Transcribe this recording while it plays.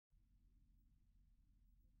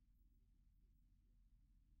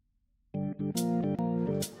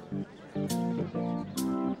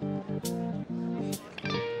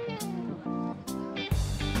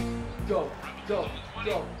Go,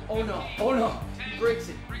 go. Oh no, oh no. He breaks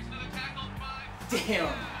it. Damn.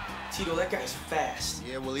 Tito, that guy's fast.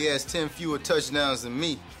 Yeah, well, he has 10 fewer touchdowns than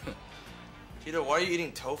me. Tito, why are you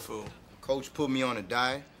eating tofu? Coach put me on a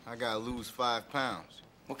diet. I gotta lose 5 pounds.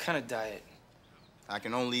 What kind of diet? I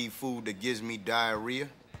can only eat food that gives me diarrhea.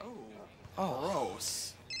 Oh.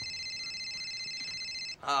 Gross.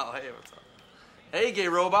 Oh, hey, what's up? Hey, gay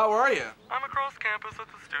robot, where are you? I'm across campus at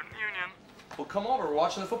the student union. Well, come over. We're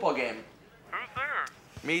watching the football game. Who's there?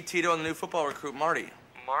 Me, Tito, and the new football recruit, Marty.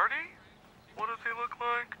 Marty? What does he look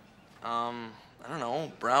like? I don't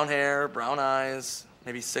know. Brown hair, brown eyes,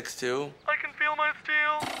 maybe 6'2". I can feel my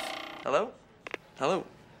steel. Hello? Hello?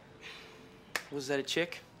 Was that a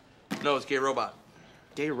chick? No, it's gay robot.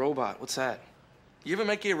 Gay robot, what's that? You haven't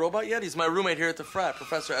met gay robot yet? He's my roommate here at the frat.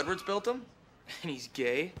 Professor Edwards built him. And he's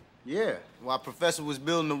gay? Yeah, while Professor was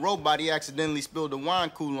building the robot, he accidentally spilled the wine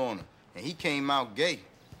cooler on him, and he came out gay.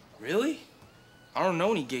 Really? I don't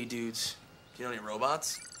know any gay dudes. Do you know any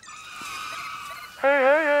robots? Hey,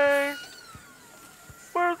 hey, hey.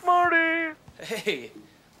 Where's Marty? Hey,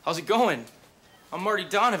 how's it going? I'm Marty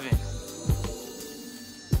Donovan.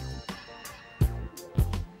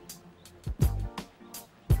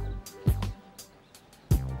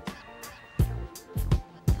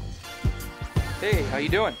 Hey, how you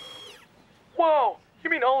doing? Wow, you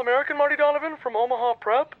mean All-American Marty Donovan from Omaha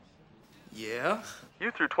Prep? Yeah?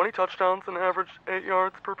 You threw 20 touchdowns and averaged 8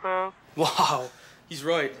 yards per pass. Wow, he's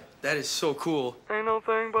right. That is so cool. Ain't no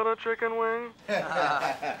thing but a chicken wing.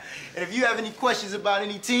 And if you have any questions about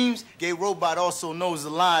any teams, Gay Robot also knows the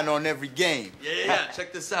line on every game. Yeah.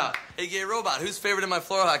 Check this out. Hey, gay robot, who's favorite in my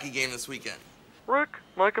floor hockey game this weekend? Rick,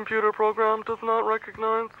 my computer program does not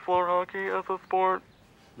recognize floor hockey as a sport.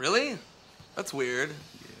 Really? That's weird.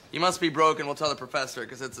 You must be broken. We'll tell the professor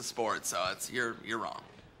because it's a sport, so you're wrong.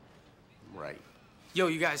 Right. Yo,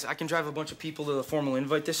 you guys, I can drive a bunch of people to the formal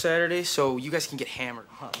invite this Saturday, so you guys can get hammered.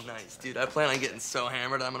 Oh, nice, dude. I plan on getting so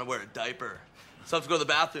hammered I'm gonna wear a diaper. So I have to go to the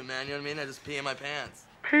bathroom, man. You know what I mean? I just pee in my pants.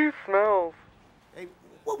 Pee smells. Hey,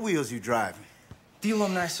 what wheels you driving? The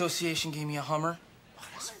Alumni Association gave me a Hummer. Oh,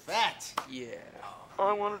 that's fat. Yeah.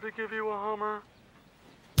 I wanted to give you a Hummer.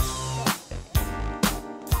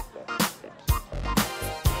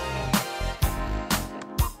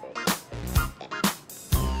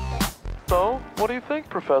 So, what do you think,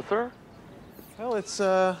 Professor? Well, it's,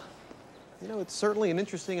 it's certainly an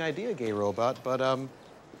interesting idea, Gay Robot, but, I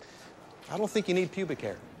don't think you need pubic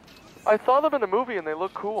hair. I saw them in the movie and they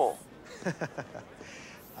look cool.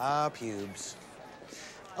 Pubes.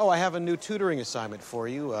 Oh, I have a new tutoring assignment for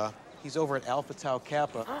you. He's over at Alpha Tau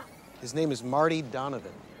Kappa. His name is Marty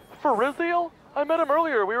Donovan. For real? I met him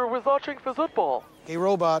earlier. We were watching football. Gay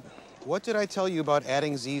Robot, what did I tell you about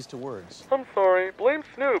adding Z's to words? I'm sorry. Blame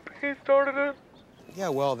Snoop. He started it. Yeah,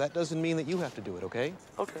 well, that doesn't mean that you have to do it, okay?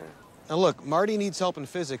 Okay. Now, look, Marty needs help in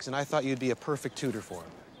physics, and I thought you'd be a perfect tutor for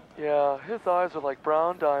him. Yeah, his eyes are like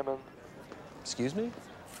brown diamonds. Excuse me?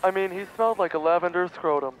 I mean, he smelled like a lavender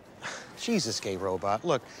scrotum. Jesus, Gay Robot.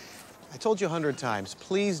 Look, I told you 100 times,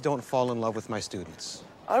 please don't fall in love with my students.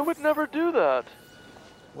 I would never do that.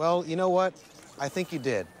 Well, you know what? I think you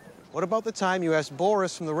did. What about the time you asked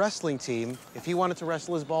Boris from the wrestling team if he wanted to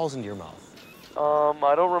wrestle his balls into your mouth?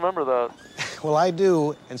 I don't remember that. Well, I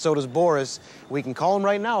do, and so does Boris. We can call him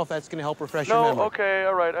right now if that's going to help refresh your memory. No, okay,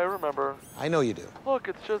 all right, I remember. I know you do. Look,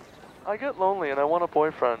 it's just, I get lonely and I want a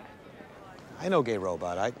boyfriend. I know, Gay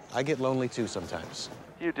Robot. I get lonely too sometimes.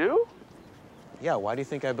 You do? Yeah, why do you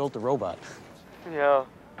think I built the robot? Yeah,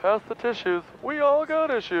 pass the tissues. We all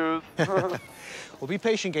got issues. Well, be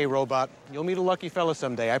patient, Gay Robot. You'll meet a lucky fella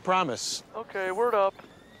someday, I promise. Okay, word up.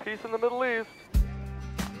 Peace in the Middle East.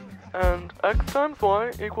 And X times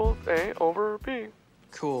Y equals A over B.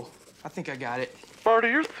 Cool. I think I got it. Marty,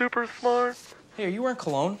 you're super smart. Hey, are you wearing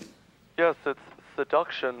cologne? Yes, it's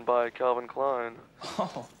Seduction by Calvin Klein.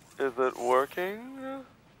 Oh. Is it working?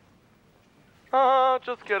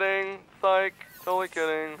 Just kidding. Psych. Totally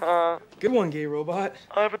kidding. Good one, Gay Robot.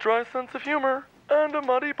 I have a dry sense of humor and a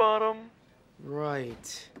muddy bottom.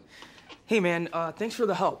 Right. Hey, man, thanks for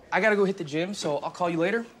the help. I gotta go hit the gym, so I'll call you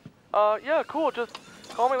later. Yeah, cool. Just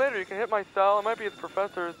call me later. You can hit my cell. It might be at the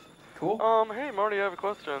professor's. Cool. Hey, Marty, I have a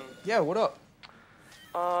question. Yeah, what up?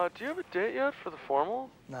 Do you have a date yet for the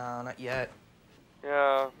formal? Nah, not yet.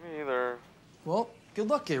 Yeah, me either. Well, good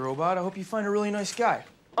luck, Gay Robot. I hope you find a really nice guy.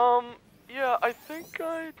 Yeah, I think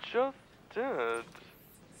I just did.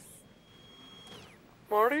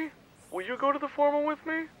 Marty, will you go to the formal with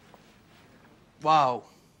me? Wow.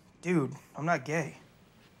 Dude, I'm not gay.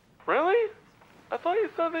 Really? I thought you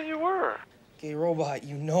said that you were. Gay Robot,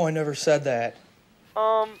 you know I never said that.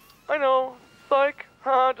 I know. Psych.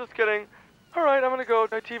 Just kidding. All right, I'm gonna go.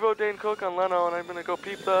 I TiVo Dane Cook on Leno, and I'm gonna go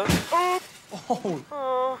peep that.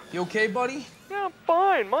 Oh, you okay, buddy? Yeah, I'm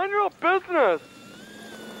fine. Mind your own business.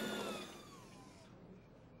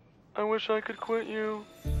 I wish I could quit you.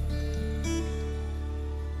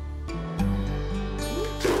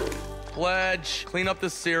 Pledge. Clean up the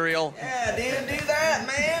cereal. Yeah, Dan, do that,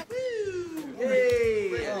 man. Woo.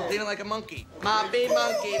 Hey. Clean it like a monkey. Moppy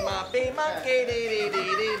monkey,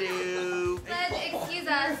 dee-dee-dee-doo. Pledge, excuse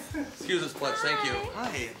us. Excuse us, Pledge. Thank you. Hi.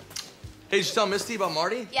 Hey, did you tell Misty about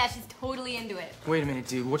Marty? Yeah, she's totally into it. Wait a minute,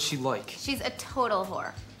 dude. What's she like? She's a total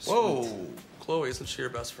whore. Whoa. Chloe, isn't she your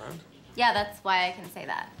best friend? Yeah, that's why I can say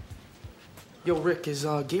that. Yo, Rick, is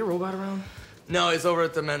Gay Robot around? No, he's over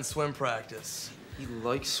at the men's swim practice. He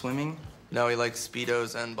likes swimming? No, he likes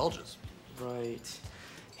Speedos and bulges. Right.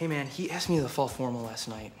 Hey, man, he asked me to the fall formal last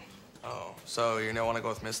night. Oh, so you don't want to go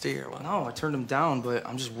with Misty or what? No, I turned him down, but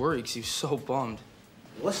I'm just worried because he was so bummed.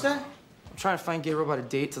 What's that? I'm trying to find Gay Robot a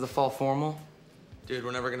date to the fall formal. Dude,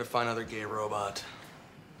 we're never gonna find another gay robot.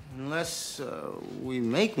 Unless we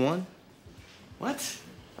make one. What?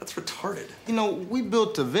 That's retarded. You know, we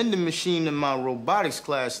built a vending machine in my robotics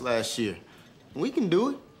class last year. We can do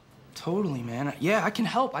it. Totally, man. Yeah, I can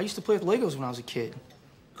help. I used to play with Legos when I was a kid.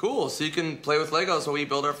 Cool, so you can play with Legos while we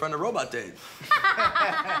build our friend a robot date.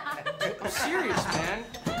 I'm serious, man.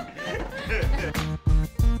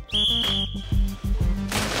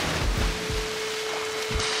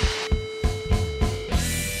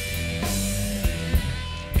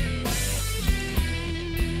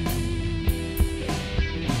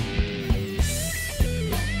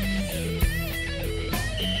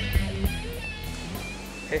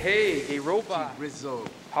 Hey, Gay Robot. Rizzo.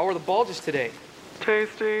 How are the bulges today?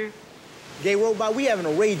 Tasty. Gay Robot, we having a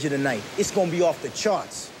rager tonight. It's gonna be off the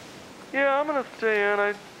charts. Yeah, I'm gonna stay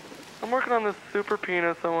in. I'm working on this super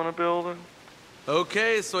penis I want to build.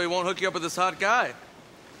 Okay, so he won't hook you up with this hot guy.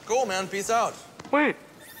 Cool, man. Peace out. Wait,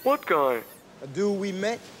 what guy? A dude we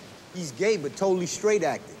met, he's gay but totally straight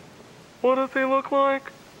acting. What does he look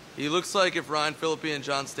like? He looks like if Ryan Phillippe and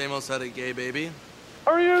John Stamos had a gay baby.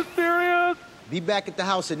 Are you serious? Be back at the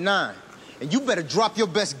house at 9. And you better drop your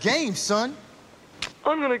best game, son.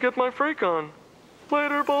 I'm gonna get my freak on.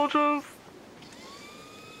 Later, bulges.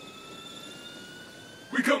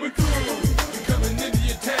 We coming through. We coming into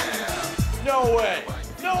your town. No way.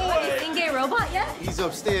 No Have you seen Gay Robot yet? He's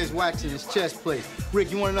upstairs waxing his chest plate. Rick,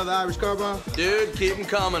 you want another Irish car bomb? Dude, keep him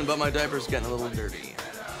coming, but my diaper's getting a little dirty.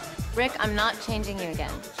 Rick, I'm not changing you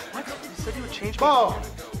again. What? You said you would change me. Ball.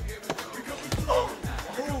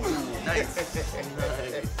 Nice.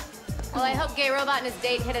 Well, I hope Gay Robot and his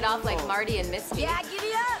date hit it off like Marty and Misty. Yeah,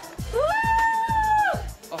 giddy up! Woo!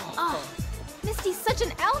 Oh, Misty's such an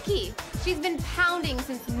alkie. She's been pounding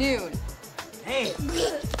since noon. Hey.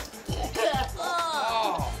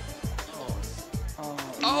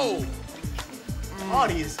 Oh!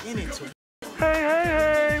 Marty is in it too.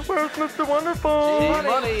 Hey, where's Mr. Wonderful?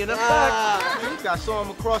 Money in effect. I saw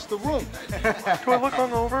him across the room. Do I look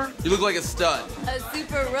hungover? You look like a stud. A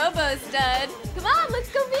super robo stud. Come on,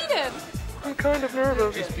 let's go meet him. I'm kind of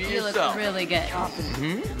nervous. Just be You look yourself. really good.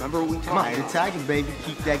 Remember what we Come on, the Tiger, baby.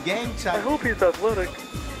 Keep that game I tight. hope he's athletic.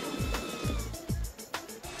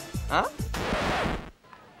 Huh?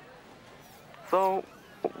 So,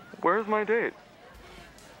 where's my date?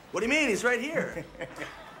 What do you mean? He's right here.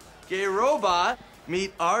 Gay Robot,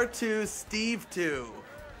 meet R2 Steve 2.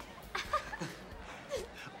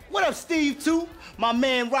 What up, Steve, too? My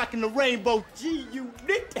man rocking the rainbow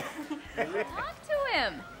G-Unit. Talk to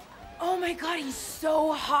him. Oh my God, he's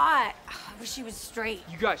so hot. I wish he was straight.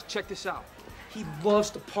 You guys, check this out. He loves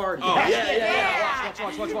to party. Oh, Yeah.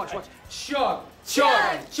 Watch. Chug.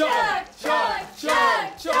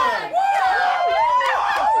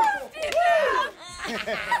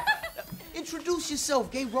 Introduce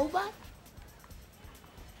yourself, Gay Robot.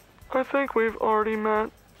 I think we've already met.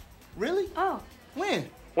 Really? Oh. When?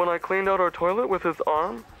 When I cleaned out our toilet with his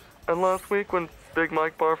arm, and last week when Big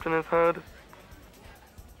Mike barfed in his head.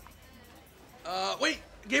 Wait.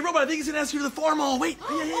 Gay Robot, I think he's gonna ask you to the formal. Wait.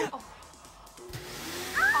 Yeah.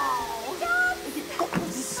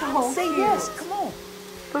 Say yes, come on.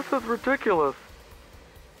 This is ridiculous.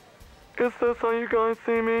 Is this how you guys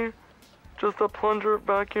see me? Just a plunger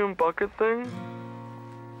vacuum bucket thing?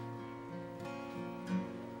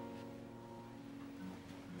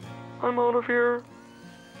 I'm out of here.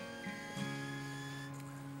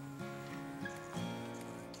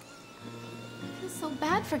 I feel so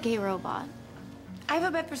bad for Gay Robot. I have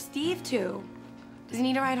a bet for Steve, too. Does he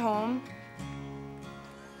need a ride home?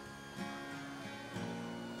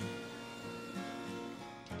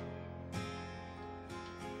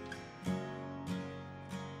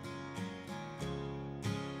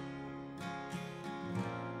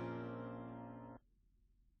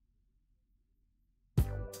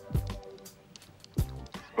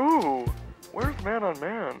 Ooh, where's Man on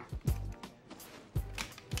Man?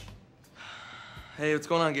 Hey, what's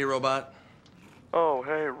going on, gay robot? Oh,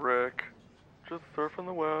 hey, Rick. Just surfing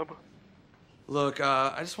the web. Look,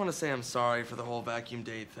 I just want to say I'm sorry for the whole vacuum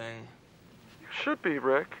date thing. You should be,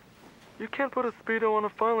 Rick. You can't put a Speedo on a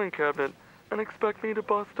filing cabinet and expect me to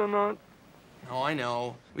bust a nut. Oh, I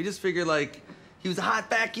know. We just figured, like, he was a hot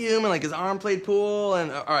vacuum and, like, his arm played pool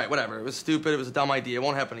and... all right, whatever. It was stupid. It was a dumb idea. It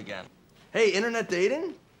won't happen again. Hey, internet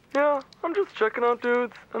dating? Yeah, I'm just checking out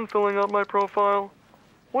dudes and filling out my profile.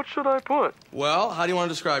 What should I put? Well, how do you want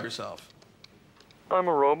to describe yourself? I'm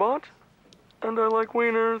a robot, and I like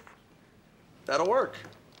wieners, That'll work.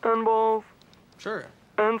 and balls, Sure.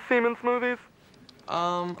 and semen smoothies,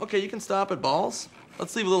 Okay, you can stop at balls.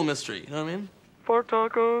 Let's leave a little mystery, you know what I mean? fart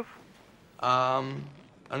tacos. I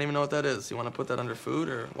don't even know what that is. You want to put that under food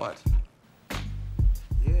or what?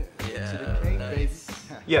 Yeah, nice.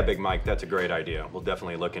 Yeah, Big Mike, that's a great idea. We'll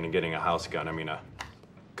definitely look into getting a house gun. I mean, a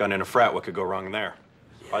gun in a frat, what could go wrong there?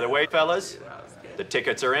 By the way, fellas, the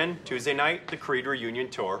tickets are in. Tuesday night, the Creed reunion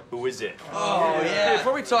tour. Who is it? Oh, yeah. Hey,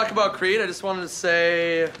 before we talk about Creed, I just wanted to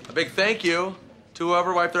say a big thank you to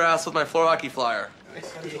whoever wiped their ass with my floor hockey flyer.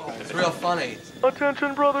 It's real funny.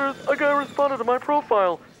 Attention, brothers. A guy responded to my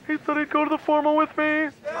profile. He said he'd go to the formal with me.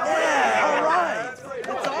 Yeah, all right.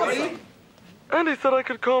 That's awesome. And he said I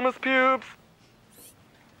could comb his pubes.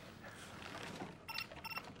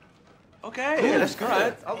 Okay. Yeah, that's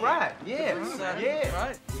good. All right. Yeah. Yeah. All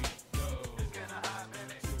right.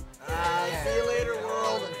 See you later,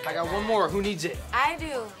 world. I got one more. Who needs it? I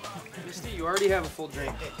do. Misty, you already have a full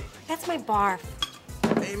drink. That's my barf.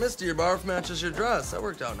 Hey, mister, your barf matches your dress. That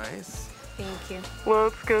worked out nice. Thank you.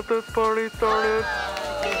 Let's get this party started.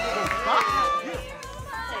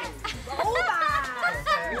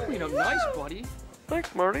 You clean up nice, buddy.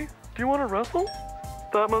 Thanks, Marty. Do you want to wrestle?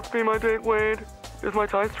 That must be my date, Wade. Is my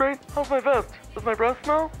tie straight? How's my vest? Does my breast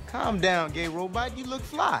smell? Calm down, gay robot. You look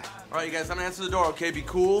fly. All right, you guys, I'm gonna answer the door, okay? Be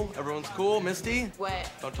cool. Everyone's cool. Misty?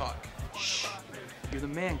 What? Don't talk. Shh. You're the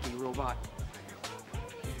man, gay robot.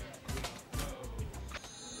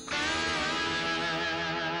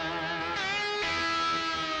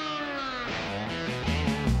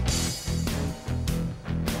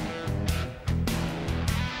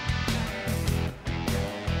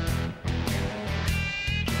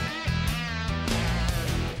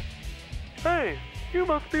 Hey, you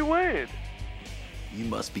must be Wade. You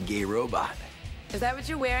must be gay robot. Is that what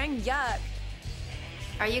you're wearing? Yuck.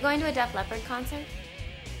 Are you going to a Def Leppard concert?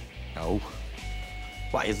 No.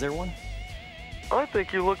 Why, is there one? I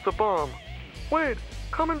think you look the bomb. Wade,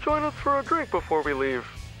 come and join us for a drink before we leave.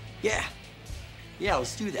 Yeah. Yeah,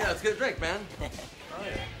 let's do that. Yeah, let's get a drink, man.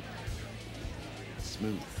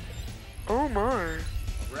 Smooth. Oh my.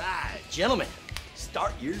 Right, gentlemen,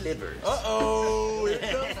 start your livers. Uh-oh. Here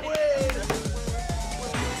comes Wade.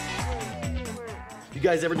 You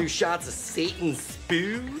guys ever do shots of Satan's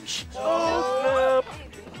spooge? Oh, snap.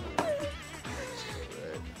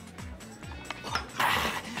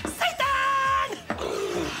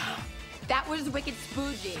 That was wicked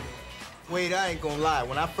spoogy. Wait, I ain't gonna lie.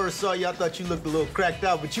 When I first saw you, I thought you looked a little cracked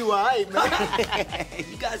out, but you all right, man.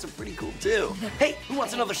 You guys are pretty cool, too. Hey, who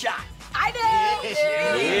wants another shot? I do!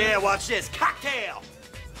 Yeah, watch this. Cocktail!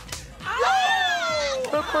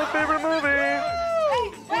 That's my favorite movie.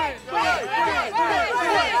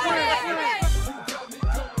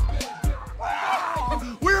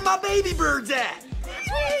 Where are my baby birds at?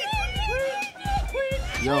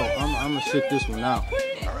 Yo, I'm gonna sit this one out.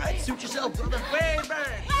 All right, suit yourself, brother. Wade Bird!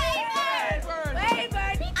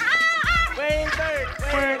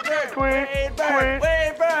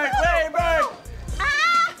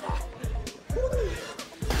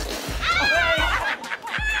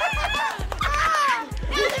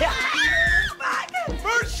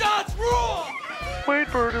 Bird shots rule!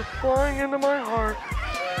 Wade Bird is flying into my heart.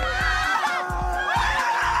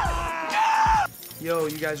 Yo,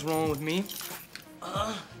 you guys rolling with me?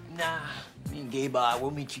 Nah. Me and Gaybot,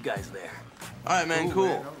 we'll meet you guys there. All right, man,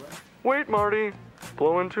 cool. Wait, Marty.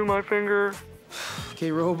 Blow into my finger.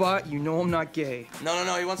 Gay robot, you know I'm not gay. No,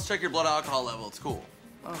 he wants to check your blood alcohol level. It's cool.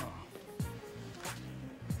 Oh.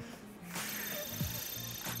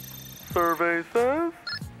 Survey says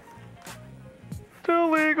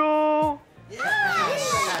still legal. All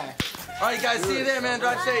right, guys, see you there, man.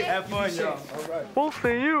 Drive safe. Have fun, y'all. All right. We'll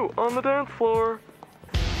see you on the dance floor.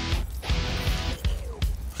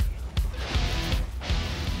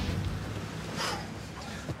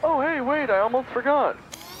 Oh, hey, wait, I almost forgot.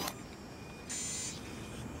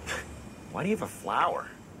 Why do you have a flower?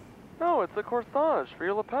 No, it's a corsage for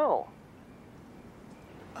your lapel.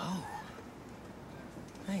 Oh.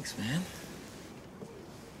 Thanks, man.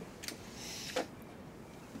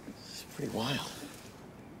 Pretty wild.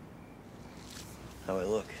 How I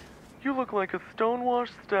look? You look like a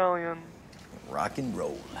stonewashed stallion. Rock and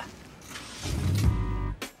roll.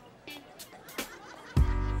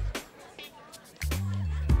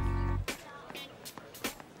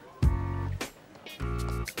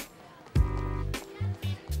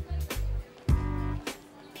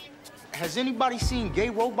 Has anybody seen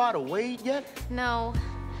Gay Robot or Wade yet? No.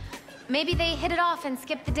 Maybe they hit it off and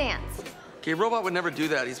skipped the dance. Gay Robot would never do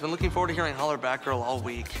that. He's been looking forward to hearing Holler Back Girl all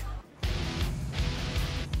week.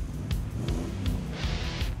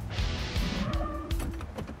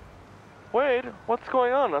 Wade, what's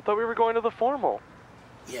going on? I thought we were going to the formal.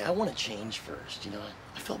 Yeah, I want to change first, you know.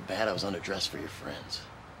 I felt bad I was underdressed for your friends.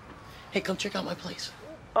 Hey, come check out my place.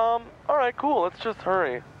 All right, cool. Let's just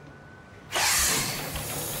hurry.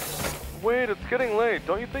 Wade, it's getting late.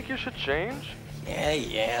 Don't you think you should change?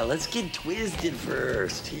 Yeah, let's get twisted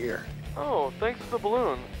first. Here. Oh, thanks for the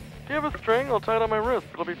balloon. Do you have a string? I'll tie it on my wrist.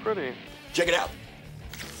 It'll be pretty. Check it out.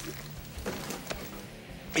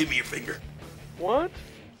 Give me your finger. What?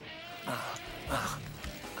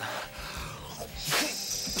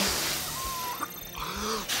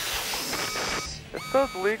 It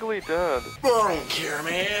says legally dead. I don't care,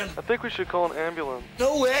 man. I think we should call an ambulance.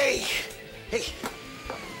 No way. Hey,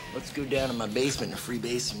 let's go down to my basement and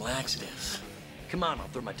freebase some laxatives. Come on, I'll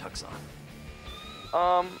throw my tux on.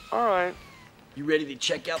 All right. You ready to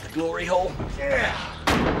check out the glory hole? Yeah.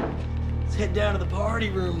 Let's head down to the party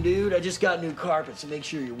room, dude. I just got new carpet, so make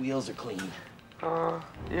sure your wheels are clean.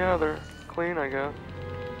 Yeah, they're clean, I guess.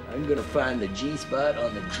 I'm gonna find the G-spot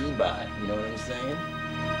on the G-bot, you know what I'm saying?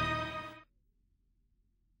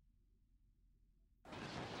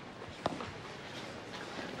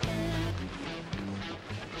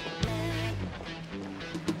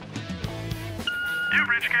 You've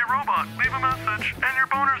reached Gay Robot. Leave a message and your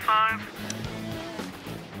boner size.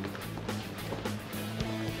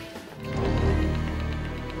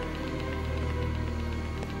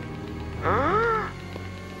 Huh?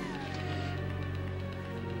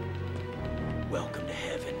 Welcome to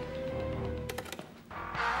heaven.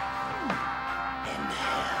 And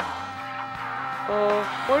hell.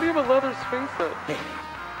 Why do you have a leather swing set? Hey,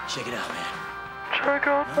 check it out, man. Check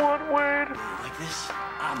out what, Wade? Like this?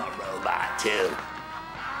 I'm a robot, too.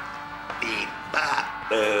 Beep, bop,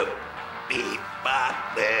 boop. Beep, bop,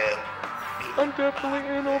 boop. I'm definitely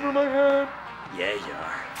in over my head. Yeah, you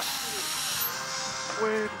are.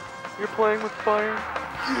 Wade, you're playing with fire?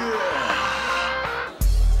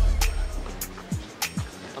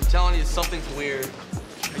 I'm telling you, something's weird.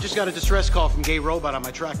 I just got a distress call from Gay Robot on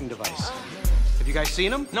my tracking device. Have you guys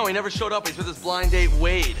seen him? No, he never showed up. He's with his blind date,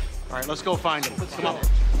 Wade. All right, let's go find him. Come on.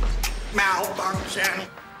 Malfunction.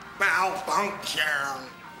 Malfunction.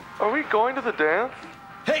 Are we going to the dance?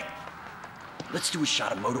 Hey! Let's do a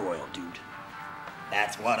shot of motor oil, dude.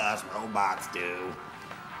 That's what us robots do.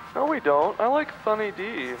 No, we don't. I like Sunny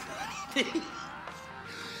D.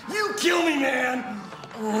 You kill me, man!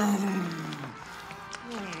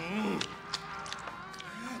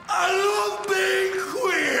 I love being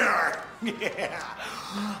queer! Yeah.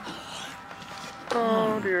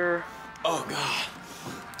 Oh, dear. Oh, God.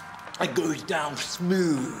 It goes down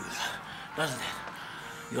smooth, doesn't it?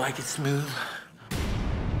 You like it smooth?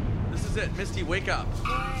 This is it. Misty, wake up.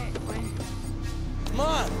 Come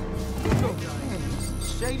on.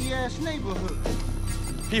 Shady-ass neighborhood.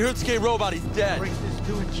 He hurts Gay Robot. He's dead. Break this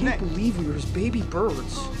dude's I can't believe we were his baby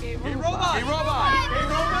birds. Gay Robot! Gay Robot! Hey,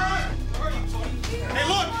 Robot! Hey,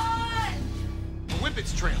 look! The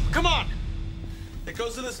Whippets trail. Come on! It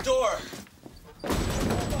goes to this door.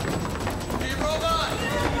 Gay Robot!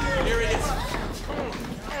 Here he is.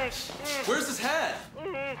 Where's his head?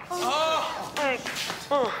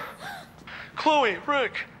 Chloe,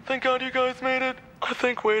 Rick, thank God you guys made it. I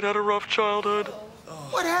think Wade had a rough childhood.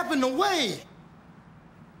 What happened to Wade?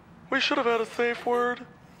 We should have had a safe word.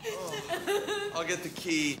 I'll get the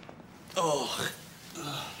key. Oh.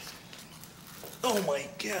 Oh, my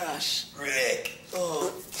gosh. Rick.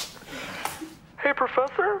 Oh. Hey,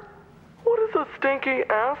 Professor, what is a stinky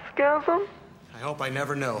ass-gasm? I hope I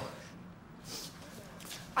never know.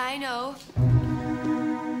 I know.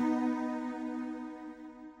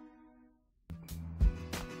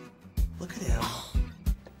 Look at him.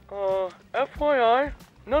 FYI,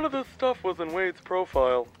 none of this stuff was in Wade's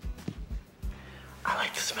profile. I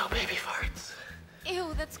like to smell baby farts.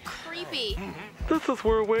 Ew, that's creepy. This is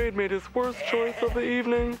where Wade made his worst choice of the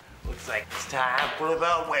evening. Looks like it's time for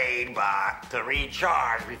the Wade bot to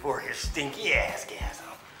recharge before his stinky ass gasm.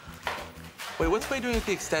 Wait, what's Wade doing with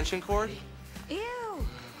the extension cord? Ew.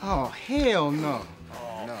 Oh, hell no.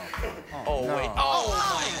 Oh, wait. Oh,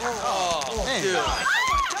 my God. Oh, dude.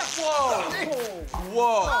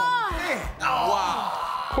 Whoa! Wow!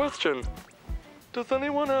 Question. Does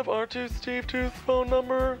anyone have R2 Steve 2's phone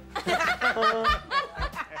number?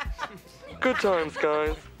 Good times,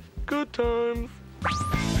 guys. Good times.